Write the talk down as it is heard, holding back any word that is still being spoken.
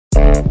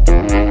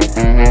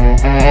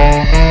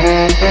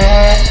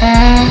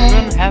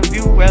Have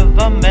you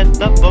ever met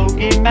the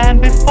Bogey Man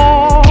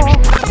before?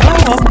 No,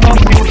 of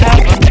course you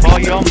haven't, for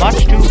you're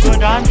much too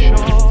good, I'm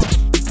sure.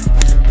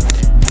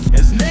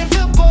 His name's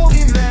the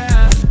Bogey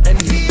Man, and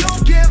he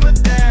don't give a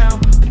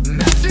damn.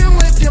 Messing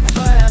with your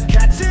plan,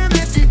 catch him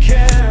if you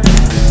can.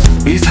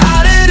 He's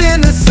hiding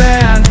in the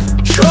sand,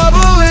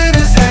 trouble in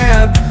his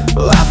hand,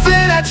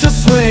 laughing at your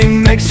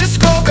swing, makes your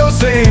skull go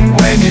sing.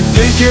 When you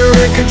think you're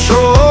in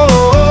control,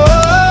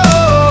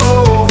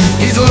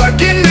 he's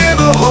lurking near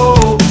the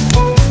hole,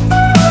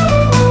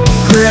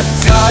 grip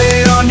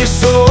tight on your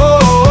soul.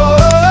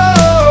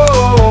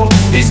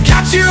 He's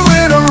got you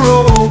in a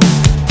roll.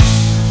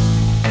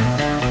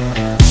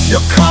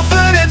 Your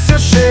confidence will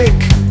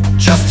shake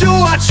just to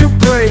watch you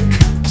break.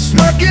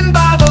 Smirking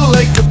by the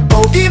lake, the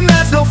Bogey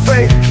Man's no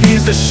fake.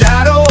 He's the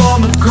shadow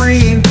on the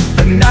green,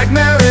 the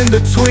nightmare in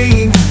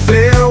between,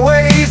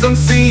 fairways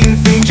unseen,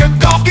 fiend your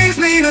golf games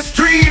need a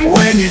stream.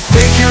 When you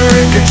think you're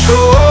in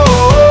control,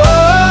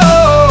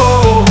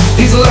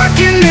 he's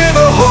lurking near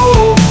the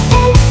hole,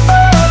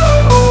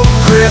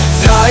 grip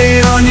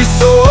tight on your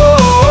soul.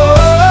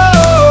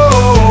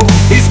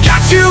 He's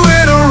got you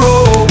in a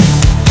roll.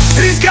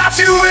 He's got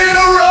you in a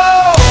roll.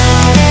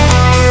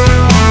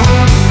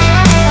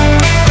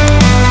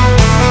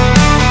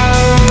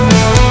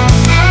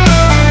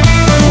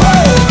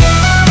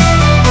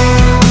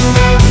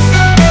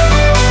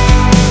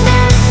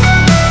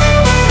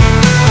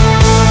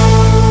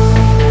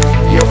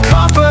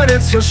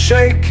 He'll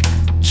shake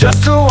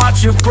just to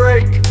watch you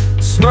break.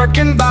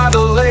 Smirking by the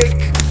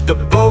lake, the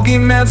Bogey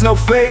Man's no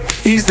fake.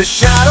 He's the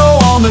shadow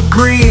on the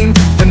green,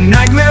 the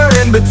nightmare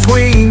in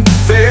between,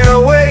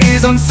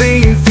 fairways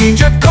unseen, fiend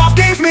your golf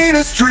games mean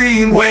a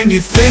stream. When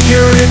you think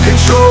you're in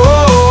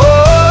control,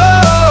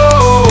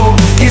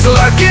 he's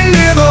lurking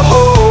near the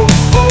hole,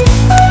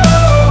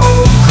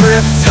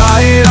 grip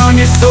tight on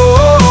your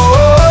soul.